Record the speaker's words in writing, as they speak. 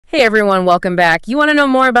Hey everyone, welcome back. You want to know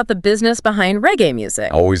more about the business behind reggae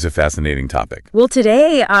music? Always a fascinating topic. Well,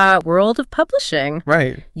 today, World of Publishing.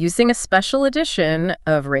 Right. Using a special edition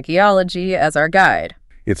of Reggaeology as our guide.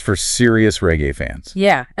 It's for serious reggae fans.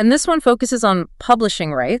 Yeah, and this one focuses on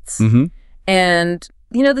publishing rights. Mm-hmm. And,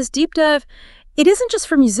 this deep dive, it isn't just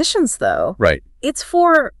for musicians, though. Right. It's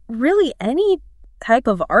for really any type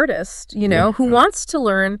of artist, who wants to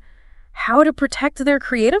learn how to protect their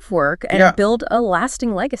creative work and build a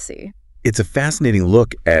lasting legacy. It's a fascinating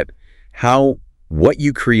look at how what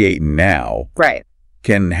you create now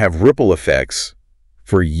can have ripple effects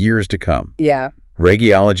for years to come. Yeah.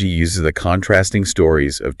 Reggaeology uses the contrasting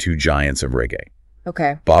stories of two giants of reggae.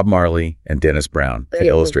 Okay. Bob Marley and Dennis Brown to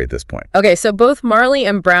illustrate this point. Okay, so both Marley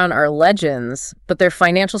and Brown are legends, but their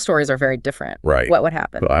financial stories are very different. Right. What would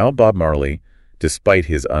happen? While Bob Marley, despite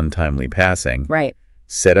his untimely passing,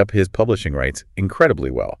 set up his publishing rights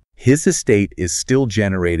incredibly well. His estate is still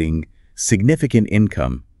generating significant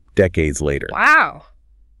income decades later. Wow.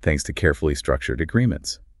 Thanks to carefully structured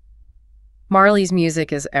agreements. Marley's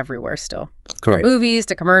music is everywhere still. Correct. From movies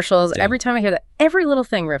to commercials. Yeah. Every time I hear that, every little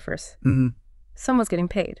thing riffers. Someone's getting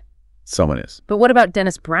paid. Someone is. But what about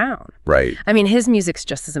Dennis Brown? Right. I mean, his music's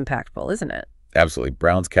just as impactful, isn't it? Absolutely.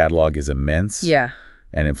 Brown's catalog is immense. Yeah.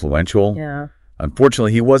 And influential. Yeah.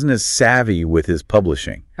 Unfortunately, he wasn't as savvy with his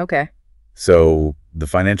publishing. Okay. So the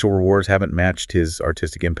financial rewards haven't matched his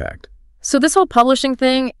artistic impact. So this whole publishing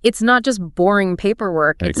thing, it's not just boring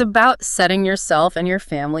paperwork. It's about setting yourself and your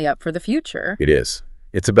family up for the future. It is.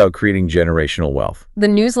 It's about creating generational wealth. The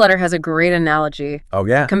newsletter has a great analogy. Oh,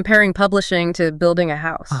 yeah? Comparing publishing to building a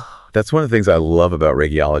house. That's one of the things I love about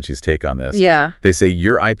Reggaeology's take on this. Yeah. They say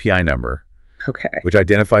your IPI number, which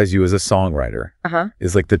identifies you as a songwriter,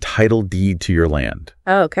 is like the title deed to your land.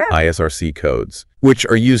 Oh, okay. ISRC codes, which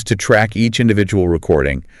are used to track each individual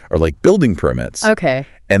recording, are like building permits. Okay.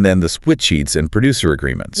 And then the split sheets and producer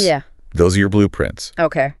agreements. Yeah. Those are your blueprints.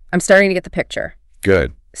 Okay. I'm starting to get the picture.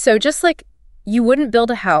 Good. So just like you wouldn't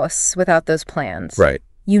build a house without those plans. Right.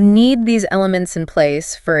 You need these elements in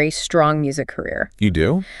place for a strong music career. You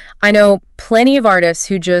do? I know plenty of artists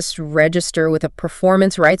who just register with a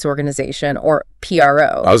performance rights organization or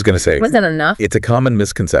PRO. I was going to say. Wasn't that enough? It's a common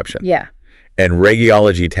misconception. Yeah. And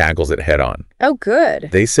Reggaeology tackles it head on. Oh, good.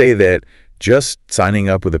 They say that just signing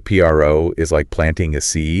up with a PRO is like planting a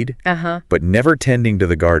seed, but never tending to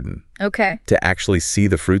the garden. Okay. To actually see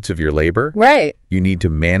the fruits of your labor, you need to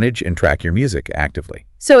manage and track your music actively.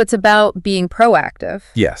 So it's about being proactive.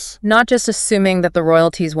 Yes. Not just assuming that the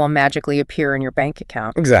royalties will magically appear in your bank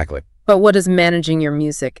account. Exactly. But what does managing your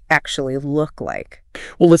music actually look like?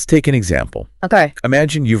 Well, let's take an example. Okay.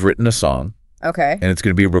 Imagine you've written a song. Okay. And it's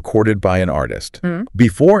going to be recorded by an artist.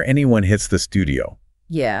 Before anyone hits the studio.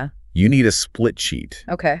 Yeah. You need a split sheet.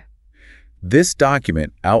 Okay. This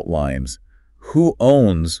document outlines who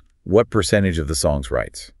owns what percentage of the song's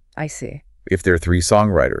rights. I see. If there are 3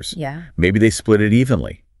 songwriters, maybe they split it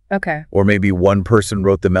evenly. Okay. Or maybe one person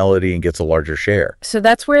wrote the melody and gets a larger share. So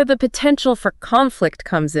that's where the potential for conflict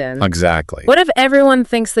comes in. Exactly. What if everyone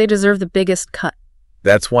thinks they deserve the biggest cut?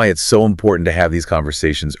 That's why it's so important to have these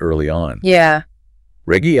conversations early on. Yeah.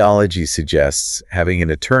 Reggaeology suggests having an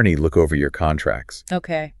attorney look over your contracts.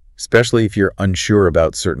 Okay. Especially if you're unsure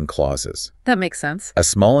about certain clauses. That makes sense. A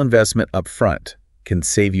small investment up front can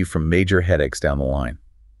save you from major headaches down the line.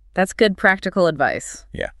 That's good practical advice.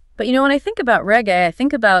 Yeah. But when I think about reggae, I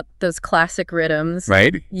think about those classic rhythms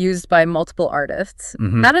used by multiple artists.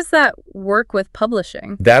 How does that work with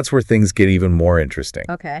publishing? That's where things get even more interesting.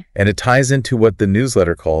 Okay. And it ties into what the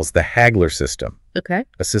newsletter calls the haggler system. Okay.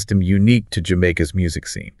 A system unique to Jamaica's music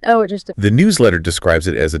scene. Oh, The newsletter describes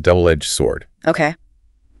it as a double-edged sword. Okay.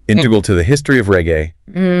 Integral to the history of reggae,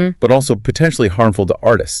 but also potentially harmful to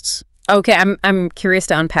artists. Okay, I'm curious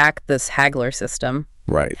to unpack this haggler system.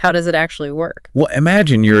 Right. How does it actually work? Well,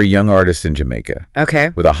 imagine you're a young artist in Jamaica. Okay.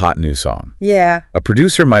 With a hot new song. Yeah. A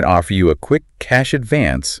producer might offer you a quick cash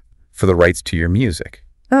advance for the rights to your music.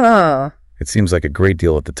 Oh. It seems like a great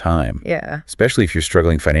deal at the time. Yeah. Especially if you're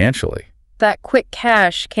struggling financially. That quick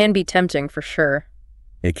cash can be tempting for sure.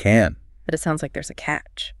 It can. But it sounds like there's a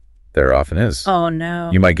catch. There often is. Oh, no.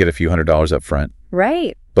 You might get a few $100s up front.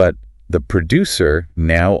 Right. But the producer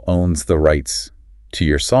now owns the rights to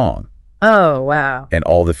your song. Oh, wow. And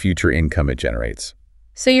all the future income it generates.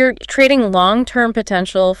 So you're trading long-term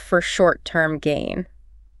potential for short-term gain.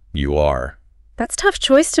 You are. That's a tough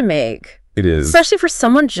choice to make. It is. Especially for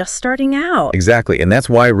someone just starting out. Exactly. And that's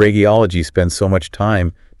why Reggaeology spends so much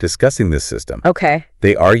time discussing this system. Okay.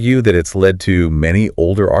 They argue that it's led to many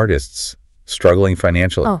older artists struggling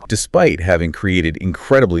financially, despite having created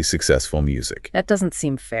incredibly successful music. That doesn't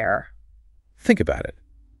seem fair. Think about it.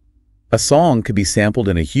 A song could be sampled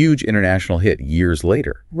in a huge international hit years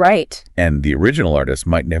later. Right. And the original artist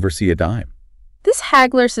might never see a dime. This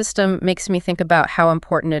haggler system makes me think about how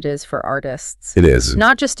important it is for artists. It is.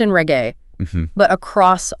 Not just in reggae, but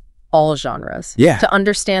across all genres. Yeah. To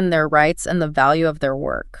understand their rights and the value of their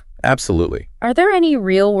work. Absolutely. Are there any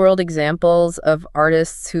real-world examples of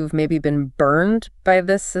artists who've maybe been burned by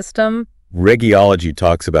this system? Reggaeology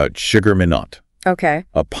talks about Sugar Minot. Okay.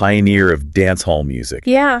 A pioneer of dancehall music.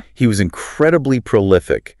 Yeah. He was incredibly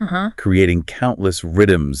prolific, creating countless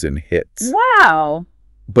rhythms and hits. Wow.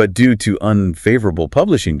 But due to unfavorable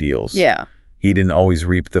publishing deals, he didn't always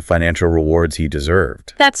reap the financial rewards he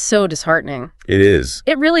deserved. That's so disheartening. It is.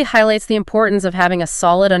 It really highlights the importance of having a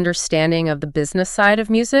solid understanding of the business side of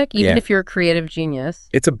music, even if you're a creative genius.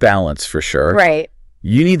 It's a balance for sure. Right.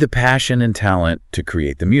 You need the passion and talent to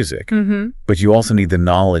create the music, but you also need the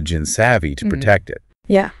knowledge and savvy to protect it.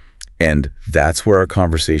 Yeah. And that's where our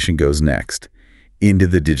conversation goes next, into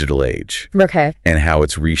the digital age. Okay. And how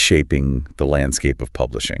it's reshaping the landscape of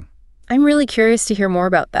publishing. I'm really curious to hear more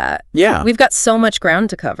about that. Yeah. We've got so much ground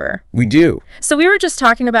to cover. We do. So we were just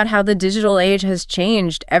talking about how the digital age has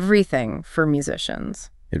changed everything for musicians.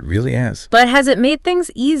 It really has. But has it made things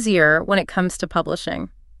easier when it comes to publishing?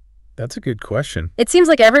 That's a good question. It seems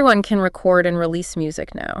like everyone can record and release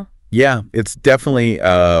music now. Yeah, it's definitely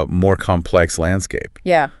a more complex landscape.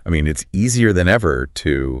 Yeah. I mean, it's easier than ever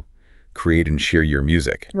to create and share your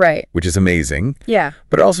music. Right. Which is amazing. Yeah.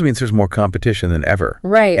 But it also means there's more competition than ever.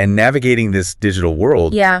 Right. And navigating this digital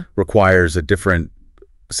world requires a different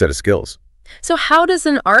set of skills. So how does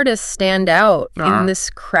an artist stand out in this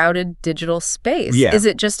crowded digital space? Yeah. Is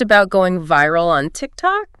it just about going viral on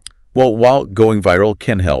TikTok? Well, while going viral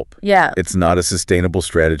can help, Yeah. it's not a sustainable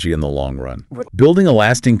strategy in the long run. Building a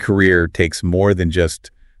lasting career takes more than just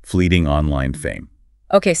fleeting online fame.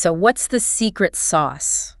 Okay, so what's the secret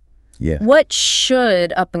sauce? Yeah. What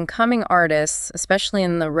should up-and-coming artists, especially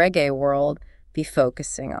in the reggae world, be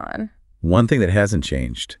focusing on? One thing that hasn't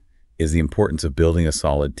changed is the importance of building a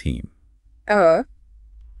solid team. Oh.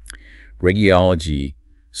 Reggaeology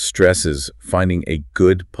stresses finding a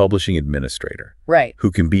good publishing administrator. Right.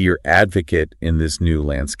 Who can be your advocate in this new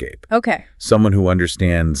landscape. Okay. Someone who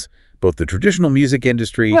understands both the traditional music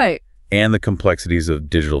industry and the complexities of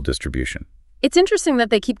digital distribution. It's interesting that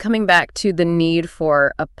they keep coming back to the need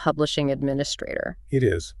for a publishing administrator. It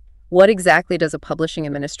is. What exactly does a publishing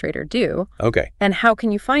administrator do? Okay. And how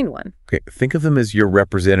can you find one? Okay. Think of them as your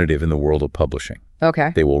representative in the world of publishing.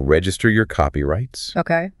 Okay. They will register your copyrights.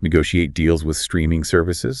 Okay. Negotiate deals with streaming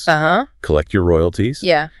services. Collect your royalties.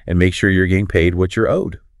 Yeah. And make sure you're getting paid what you're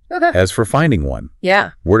owed. Okay. As for finding one.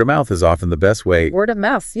 Yeah. Word of mouth is often the best way. Word of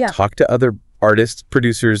mouth, yeah. Talk to other artists,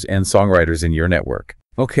 producers, and songwriters in your network.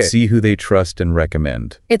 Okay. See who they trust and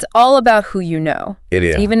recommend. It's all about who you know. It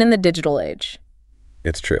is. Even in the digital age.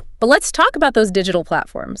 It's true. But let's talk about those digital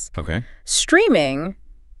platforms. Okay. Streaming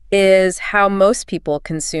is how most people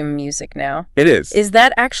consume music now. It is. Is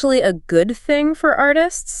that actually a good thing for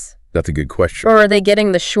artists? That's a good question. Or are they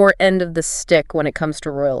getting the short end of the stick when it comes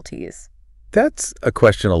to royalties? That's a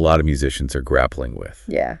question a lot of musicians are grappling with.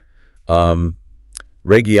 Yeah.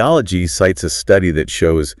 Reggaeology cites a study that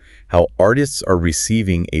shows how artists are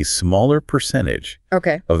receiving a smaller percentage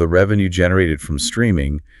of the revenue generated from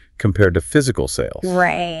streaming compared to physical sales.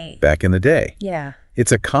 Right. Back in the day. Yeah.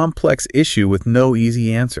 It's a complex issue with no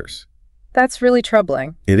easy answers. That's really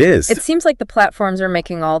troubling. It is. It seems like the platforms are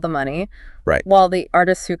making all the money. Right. While the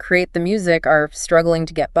artists who create the music are struggling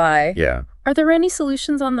to get by. Yeah. Are there any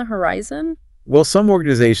solutions on the horizon? Well, some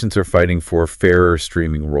organizations are fighting for fairer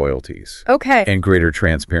streaming royalties. Okay. And greater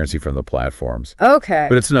transparency from the platforms. Okay.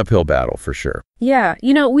 But it's an uphill battle for sure. Yeah.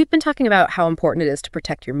 You know, we've been talking about how important it is to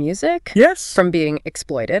protect your music. Yes. From being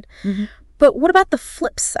exploited. But what about the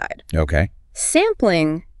flip side? Okay.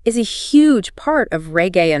 Sampling is a huge part of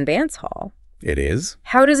reggae and dancehall. It is?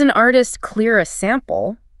 How does an artist clear a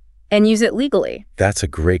sample and use it legally? That's a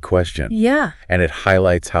great question. Yeah. And it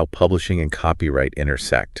highlights how publishing and copyright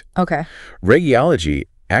intersect. Okay. Reggaeology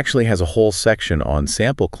actually has a whole section on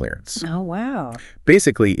sample clearance. Oh, wow.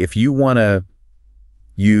 Basically, if you want to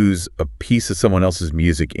use a piece of someone else's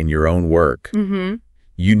music in your own work,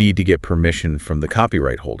 you need to get permission from the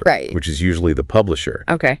copyright holder, which is usually the publisher.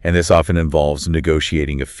 Okay. And this often involves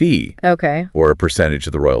negotiating a fee or a percentage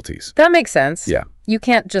of the royalties. That makes sense. Yeah. You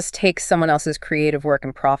can't just take someone else's creative work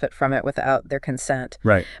and profit from it without their consent.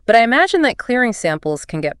 Right. But I imagine that clearing samples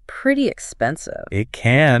can get pretty expensive. It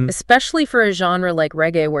can. Especially for a genre like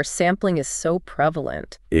reggae where sampling is so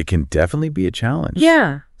prevalent. It can definitely be a challenge.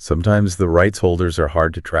 Yeah. Sometimes the rights holders are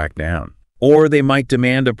hard to track down. Or they might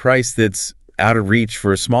demand a price that's out of reach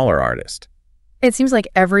for a smaller artist. It seems like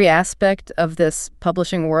every aspect of this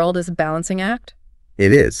publishing world is a balancing act.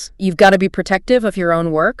 It is. You've got to be protective of your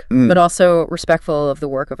own work, but also respectful of the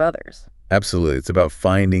work of others. Absolutely. It's about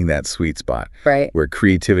finding that sweet spot where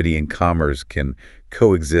creativity and commerce can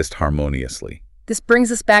coexist harmoniously. This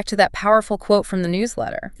brings us back to that powerful quote from the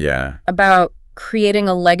newsletter. Yeah. About creating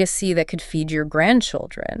a legacy that could feed your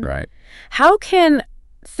grandchildren. Right. How can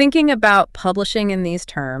thinking about publishing in these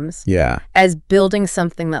terms as building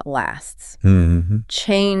something that lasts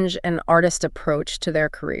change an artist's approach to their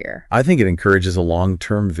career? I think it encourages a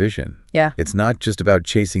long-term vision. Yeah. It's not just about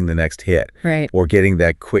chasing the next hit or getting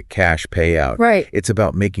that quick cash payout. Right. It's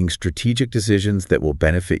about making strategic decisions that will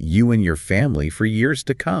benefit you and your family for years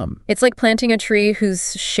to come. It's like planting a tree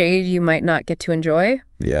whose shade you might not get to enjoy.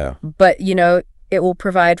 Yeah. But, you know, it will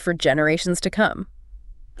provide for generations to come.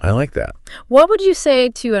 I like that. What would you say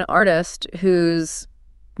to an artist who's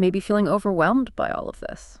maybe feeling overwhelmed by all of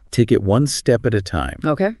this? Take it one step at a time.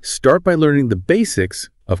 Okay. Start by learning the basics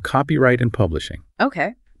of copyright and publishing.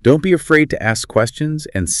 Okay. Don't be afraid to ask questions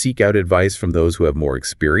and seek out advice from those who have more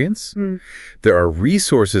experience. There are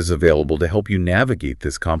resources available to help you navigate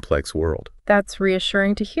this complex world. That's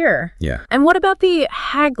reassuring to hear. Yeah. And what about the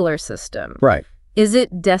haggler system? Right. Is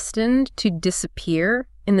it destined to disappear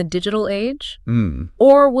in the digital age?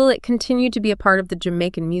 Or will it continue to be a part of the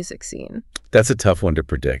Jamaican music scene? That's a tough one to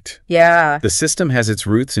predict. Yeah. The system has its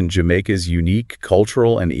roots in Jamaica's unique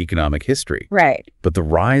cultural and economic history. Right. But the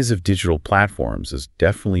rise of digital platforms is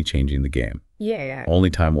definitely changing the game. Yeah.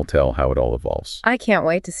 Only time will tell how it all evolves. I can't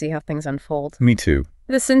wait to see how things unfold. Me too.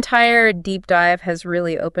 This entire deep dive has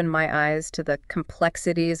really opened my eyes to the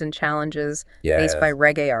complexities and challenges faced by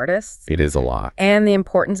reggae artists. It is a lot. And the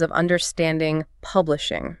importance of understanding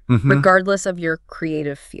publishing, regardless of your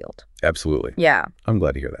creative field. Absolutely. Yeah. I'm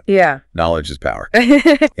glad to hear that. Yeah. Knowledge is power.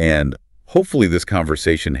 And hopefully this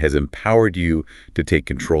conversation has empowered you to take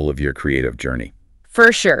control of your creative journey.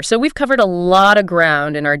 For sure. So we've covered a lot of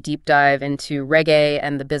ground in our deep dive into reggae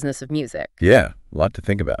and the business of music. Yeah, a lot to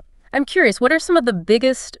think about. I'm curious, what are some of the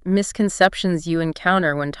biggest misconceptions you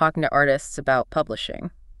encounter when talking to artists about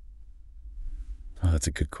publishing? Oh, that's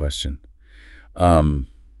a good question.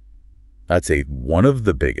 I'd say one of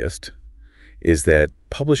the biggest is that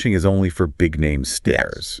publishing is only for big-name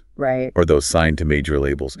stars. Right. Or those signed to major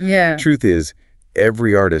labels. Yeah. Truth is,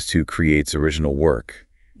 every artist who creates original work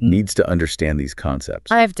needs to understand these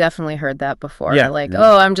concepts. I've definitely heard that before. Yeah. Like,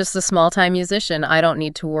 oh, I'm just a small-time musician. I don't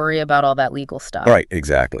need to worry about all that legal stuff. Right,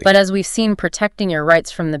 exactly. But as we've seen, protecting your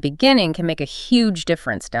rights from the beginning can make a huge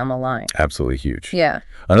difference down the line. Absolutely huge. Yeah.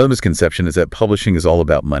 Another misconception is that publishing is all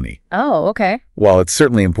about money. Oh, okay. While it's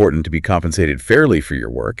certainly important to be compensated fairly for your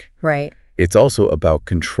work, right, it's also about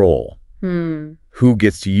control. Who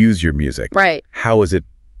gets to use your music? Right. How is it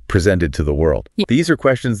presented to the world? Yeah. These are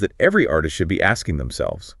questions that every artist should be asking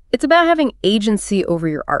themselves. It's about having agency over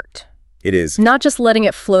your art. It is. Not just letting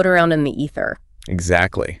it float around in the ether.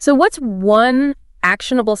 Exactly. So what's one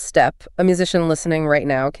actionable step a musician listening right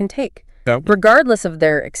now can take, regardless of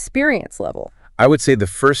their experience level? I would say the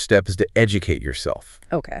first step is to educate yourself.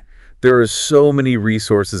 Okay. There are so many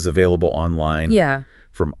resources available online. Yeah.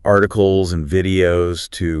 From articles and videos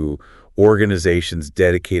to organizations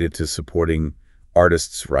dedicated to supporting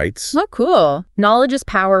artists' rights. Oh, cool. Knowledge is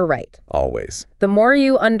power, right? Always. The more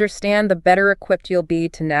you understand, the better equipped you'll be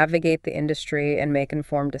to navigate the industry and make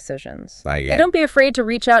informed decisions. And don't be afraid to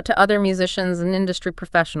reach out to other musicians and industry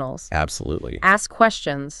professionals. Absolutely. Ask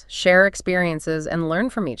questions, share experiences, and learn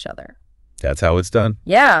from each other. That's how it's done.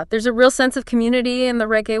 Yeah, there's a real sense of community in the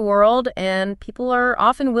reggae world, and people are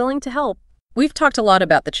often willing to help. We've talked a lot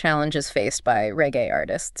about the challenges faced by reggae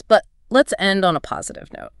artists, but let's end on a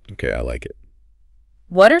positive note. Okay, I like it.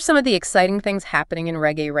 What are some of the exciting things happening in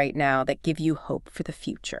reggae right now that give you hope for the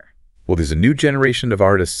future? Well, there's a new generation of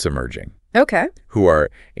artists emerging. Okay. Who are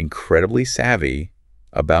incredibly savvy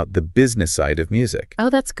about the business side of music. Oh,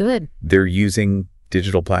 that's good. They're using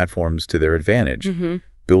digital platforms to their advantage,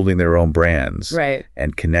 building their own brands,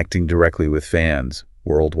 and connecting directly with fans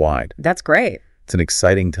worldwide. That's great. It's an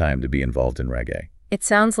exciting time to be involved in reggae. It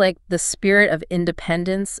sounds like the spirit of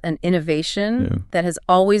independence and innovation that has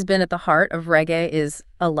always been at the heart of reggae is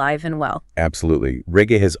alive and well. Absolutely.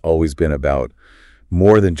 Reggae has always been about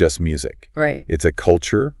more than just music. Right. It's a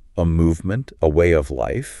culture, a movement, a way of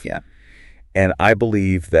life. Yeah. And I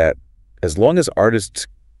believe that as long as artists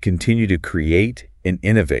continue to create and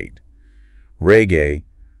innovate, reggae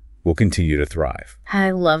will continue to thrive.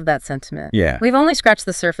 I love that sentiment. Yeah. We've only scratched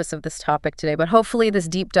the surface of this topic today, but hopefully this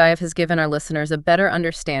deep dive has given our listeners a better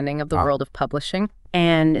understanding of the world of publishing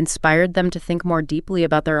and inspired them to think more deeply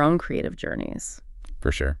about their own creative journeys.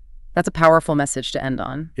 For sure. That's a powerful message to end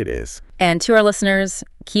on. It is. And to our listeners,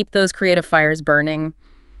 keep those creative fires burning,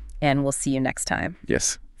 and we'll see you next time.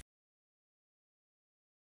 Yes.